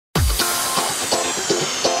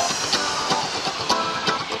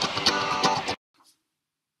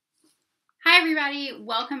everybody,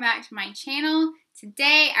 welcome back to my channel.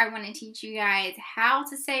 Today I want to teach you guys how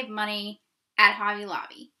to save money at Hobby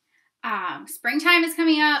Lobby. Springtime is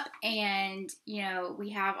coming up and we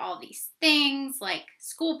have all these things like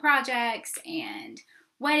school projects and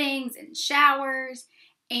weddings and showers,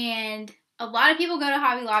 and a lot of people go to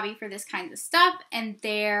Hobby Lobby for this kind of stuff, and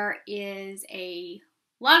there is a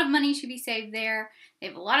lot of money to be saved there. They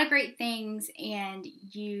have a lot of great things, and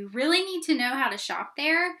you really need to know how to shop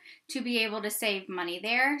there to be able to save money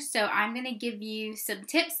there. So I'm going to give you some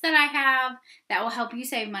tips that I have that will help you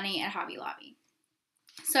save money at Hobby Lobby.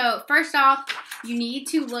 So first off, you need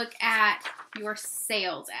to look at your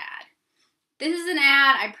sales ad. This is an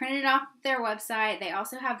ad I printed off their website. They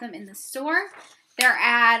also have them in the store. Their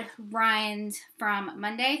ad runs from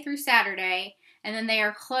Monday through Saturday, and then they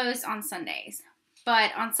are closed on Sundays.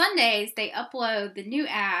 But on Sundays, they upload the new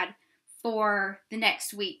ad for the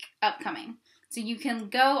next week upcoming. So you can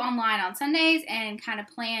go online on Sundays and kind of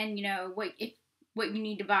plan, what you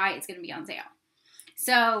need to buy is going to be on sale.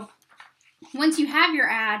 So once you have your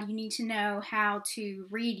ad, you need to know how to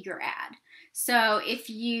read your ad. So if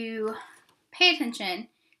you pay attention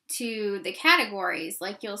to the categories,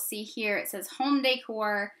 like you'll see here, it says home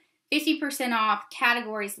decor, 50% off,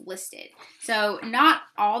 categories listed. So not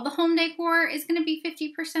all the home decor is going to be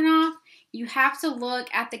 50% off. You have to look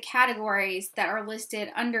at the categories that are listed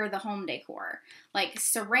under the home decor. Like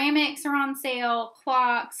ceramics are on sale,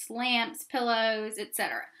 clocks, lamps, pillows,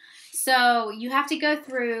 etc. So you have to go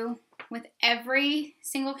through with every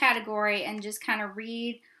single category and just kind of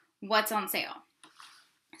read what's on sale.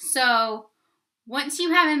 So once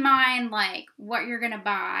you have in mind like what you're going to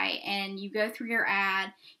buy and you go through your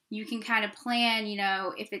ad, you can kind of plan,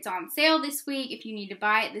 if it's on sale this week, if you need to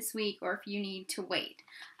buy it this week, or if you need to wait.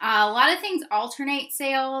 A lot of things alternate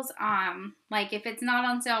sales. Like if it's not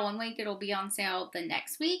on sale one week, it'll be on sale the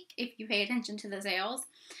next week if you pay attention to the sales.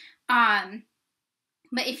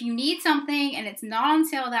 But if you need something and it's not on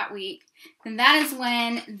sale that week, then that is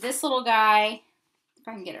when this little guy, if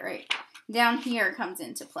I can get it right, down here comes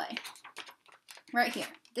into play. Right here.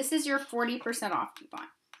 This is your 40% off coupon.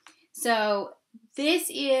 So this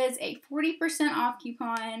is a 40% off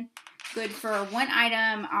coupon, good for one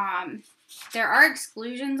item. There are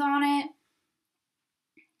exclusions on it.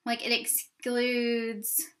 Like it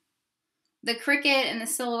excludes the Cricut and the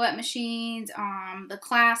Silhouette machines, the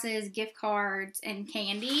classes, gift cards, and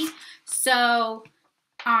candy. So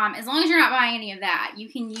as long as you're not buying any of that, you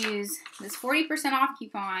can use this 40% off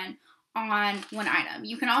coupon on one item.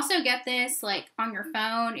 You can also get this like on your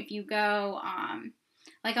phone if you go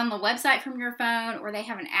like on the website from your phone, or they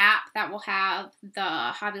have an app that will have the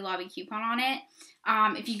Hobby Lobby coupon on it.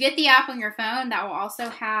 If you get the app on your phone, that will also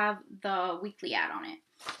have the weekly ad on it.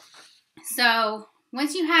 So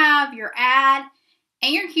once you have your ad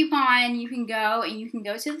and your coupon, you can go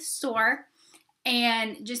to the store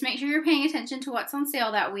and just make sure you're paying attention to what's on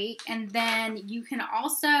sale that week. And then you can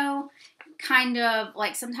also kind of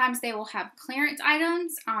like sometimes they will have clearance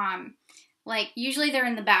items. Like usually they're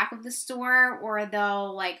in the back of the store, or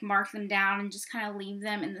they'll like mark them down and just kind of leave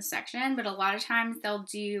them in the section. But a lot of times they'll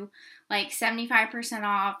do like 75%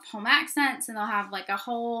 off home accents, and they'll have like a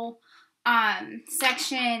whole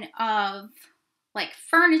section of like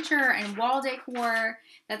furniture and wall decor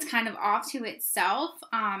that's kind of off to itself,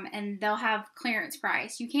 and they'll have clearance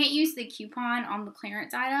price. You can't use the coupon on the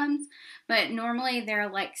clearance items, but normally they're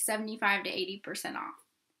like 75 to 80% off.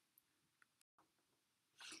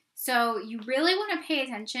 So you really want to pay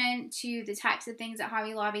attention to the types of things at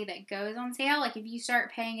Hobby Lobby that goes on sale. Like if you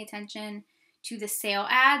start paying attention to the sale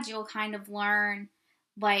ads, you'll kind of learn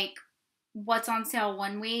like what's on sale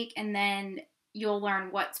one week, and then you'll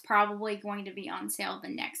learn what's probably going to be on sale the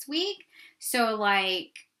next week. So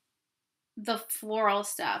like the floral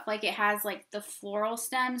stuff, like it has like the floral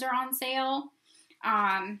stems are on sale.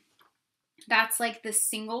 That's like the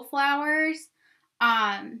single flowers.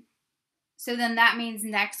 So then that means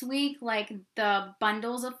next week, like the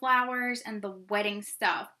bundles of flowers and the wedding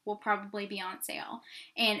stuff will probably be on sale.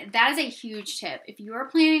 And that is a huge tip. If you are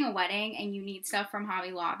planning a wedding and you need stuff from Hobby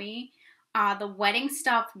Lobby, the wedding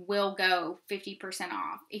stuff will go 50%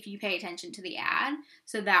 off if you pay attention to the ad.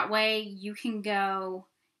 So that way you can go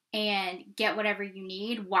and get whatever you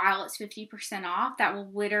need while it's 50% off. That will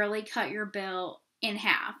literally cut your bill in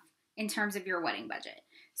half in terms of your wedding budget.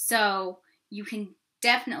 So you can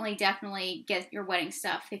definitely get your wedding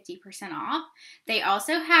stuff 50% off. They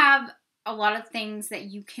also have a lot of things that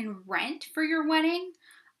you can rent for your wedding.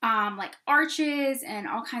 Like arches and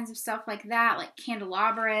all kinds of stuff like that, like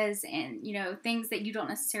candelabras and, things that you don't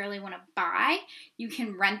necessarily want to buy. You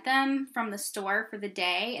can rent them from the store for the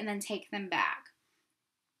day and then take them back.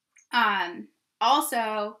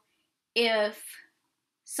 Also, if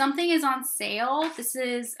something is on sale, this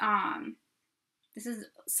is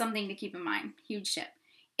something to keep in mind. Huge tip.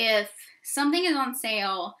 If something is on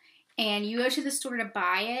sale and you go to the store to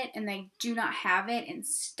buy it and they do not have it in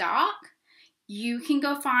stock, you can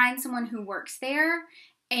go find someone who works there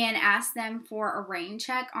and ask them for a rain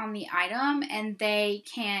check on the item, and they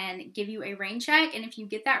can give you a rain check. And if you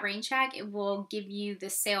get that rain check, it will give you the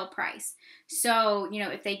sale price. So, you know,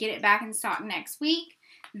 if they get it back in stock next week,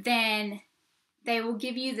 then they will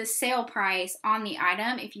give you the sale price on the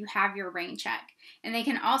item if you have your rain check. And they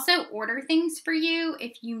can also order things for you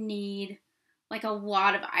if you need like a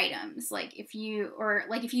lot of items. Like if you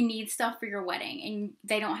need stuff for your wedding and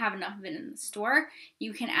they don't have enough of it in the store,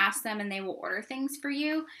 you can ask them and they will order things for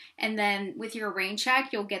you. And then with your rain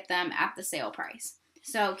check, you'll get them at the sale price.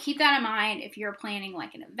 So keep that in mind if you're planning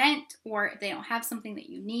like an event, or if they don't have something that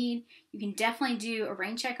you need, you can definitely do a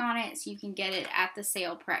rain check on it so you can get it at the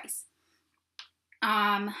sale price.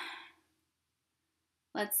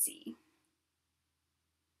 Let's see.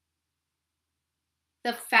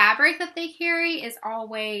 The fabric that they carry is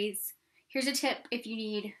always, here's a tip if you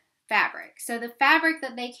need fabric. So the fabric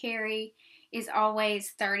that they carry is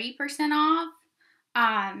always 30% off.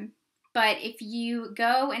 But if you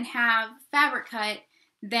go and have fabric cut,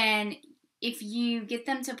 then if you get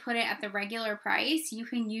them to put it at the regular price, you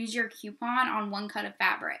can use your coupon on one cut of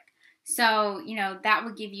fabric. So, you know, that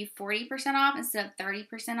would give you 40% off instead of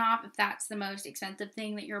 30% off if that's the most expensive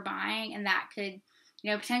thing that you're buying. And that could,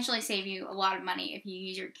 you know, potentially save you a lot of money if you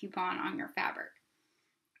use your coupon on your fabric.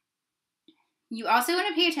 You also want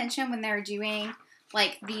to pay attention when they're doing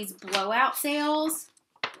like these blowout sales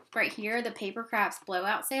right here, the Paper Crafts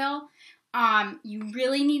blowout sale. You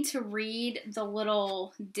really need to read the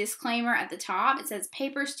little disclaimer at the top. It says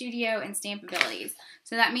Paper Studio and Stampabilities.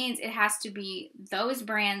 So that means it has to be those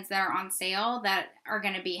brands that are on sale that are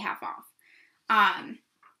going to be half off.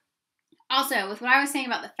 Also, with what I was saying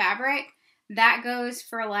about the fabric, that goes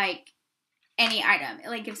for like any item.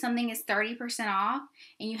 Like if something is 30% off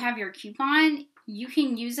and you have your coupon, you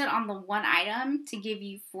can use it on the one item to give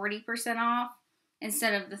you 40% off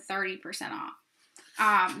instead of the 30%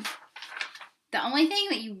 off. The only thing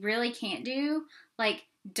that you really can't do, like,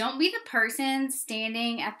 don't be the person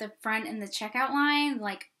standing at the front in the checkout line,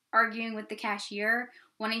 like, arguing with the cashier,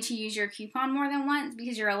 wanting to use your coupon more than once,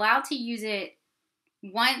 because you're allowed to use it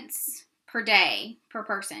once per day per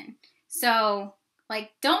person. So,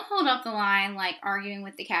 like, don't hold up the line, like, arguing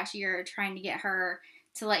with the cashier, trying to get her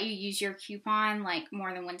to let you use your coupon, like,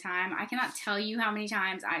 more than one time. I cannot tell you how many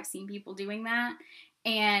times I've seen people doing that.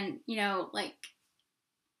 And, you know, like,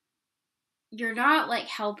 you're not, like,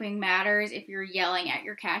 helping matters if you're yelling at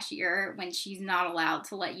your cashier when she's not allowed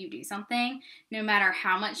to let you do something. No matter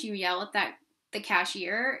how much you yell at the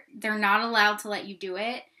cashier, they're not allowed to let you do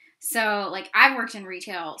it. So, like, I've worked in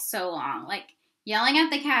retail so long. Like, yelling at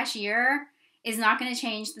the cashier is not going to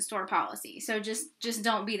change the store policy. So just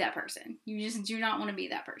don't be that person. You just do not want to be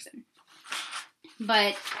that person.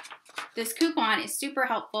 But this coupon is super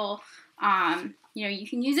helpful. You know, you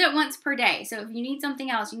can use it once per day. So if you need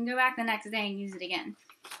something else, you can go back the next day and use it again.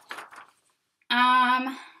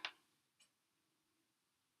 Trying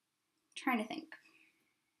to think.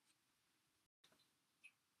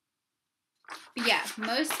 But yeah,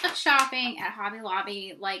 most of shopping at Hobby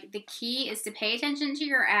Lobby, like, the key is to pay attention to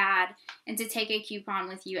your ad and to take a coupon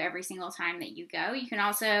with you every single time that you go. You can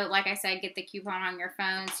also, like I said, get the coupon on your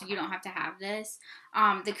phone so you don't have to have this.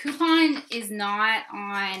 The coupon is not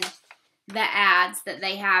on the ads that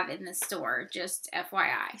they have in the store, just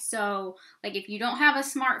FYI. So, like, if you don't have a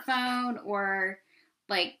smartphone or,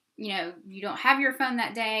 like, you know, you don't have your phone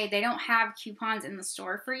that day, they don't have coupons in the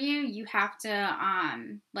store for you. You have to,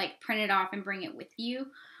 like, print it off and bring it with you.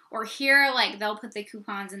 Or here, like, they'll put the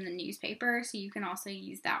coupons in the newspaper, so you can also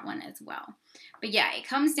use that one as well. But yeah, it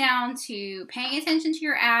comes down to paying attention to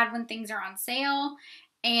your ad when things are on sale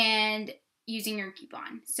and using your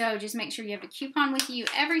coupon. So just make sure you have a coupon with you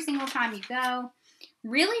every single time you go.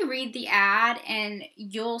 Really read the ad, and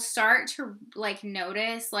you'll start to, like,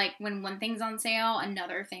 notice, like, when one thing's on sale,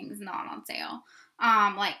 another thing's not on sale.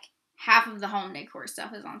 Like, half of the home decor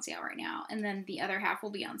stuff is on sale right now, and then the other half will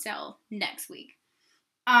be on sale next week.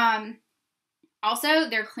 Also,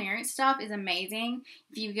 their clearance stuff is amazing.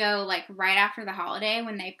 If you go, like, right after the holiday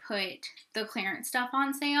when they put the clearance stuff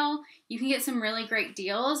on sale, you can get some really great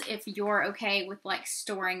deals if you're okay with, like,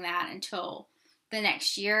 storing that until the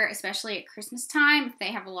next year, especially at Christmas time if they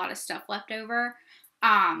have a lot of stuff left over.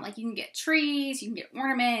 Like, you can get trees, you can get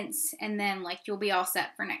ornaments, and then, like, you'll be all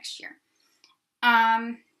set for next year.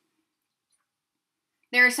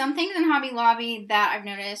 There are some things in Hobby Lobby that I've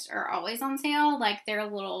noticed are always on sale, like their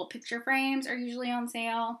little picture frames are usually on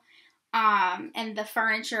sale, and the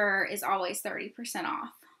furniture is always 30%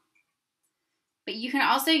 off. But you can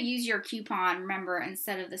also use your coupon, remember,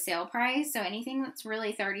 instead of the sale price. So anything that's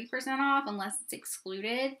really 30% off, unless it's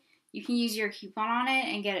excluded, you can use your coupon on it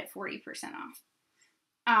and get it 40% off.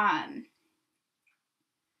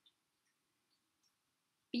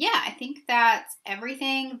 Yeah, I think that's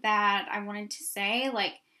everything that I wanted to say.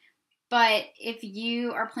 But if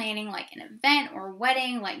you are planning like an event or a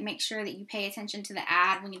wedding, like make sure that you pay attention to the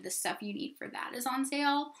ad when the stuff you need for that is on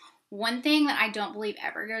sale. One thing that I don't believe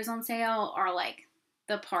ever goes on sale are like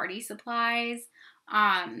the party supplies.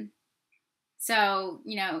 So,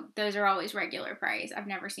 you know, those are always regular price. I've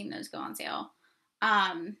never seen those go on sale.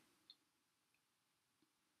 But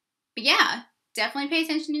yeah, definitely pay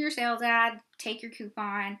attention to your sales ad, take your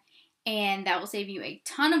coupon, and that will save you a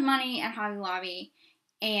ton of money at Hobby Lobby.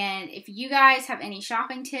 And if you guys have any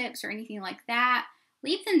shopping tips or anything like that,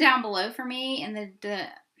 leave them down below for me in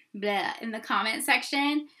the comment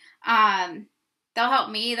section. They'll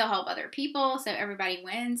help me, they'll help other people, so everybody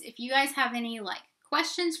wins. If you guys have any like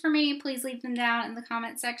questions for me, please leave them down in the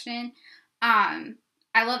comment section. I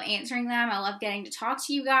love answering them. I love getting to talk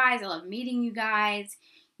to you guys. I love meeting you guys.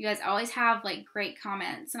 You guys always have like great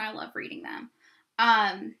comments and I love reading them.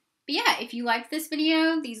 But yeah, if you like this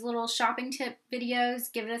video, these little shopping tip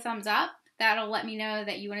videos, give it a thumbs up. That'll let me know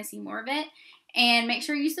that you want to see more of it. And make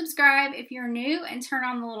sure you subscribe if you're new and turn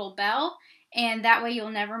on the little bell. And that way you'll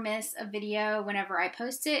never miss a video whenever I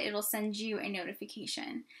post it. It'll send you a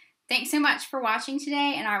notification. Thanks so much for watching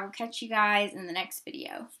today, and I will catch you guys in the next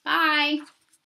video. Bye!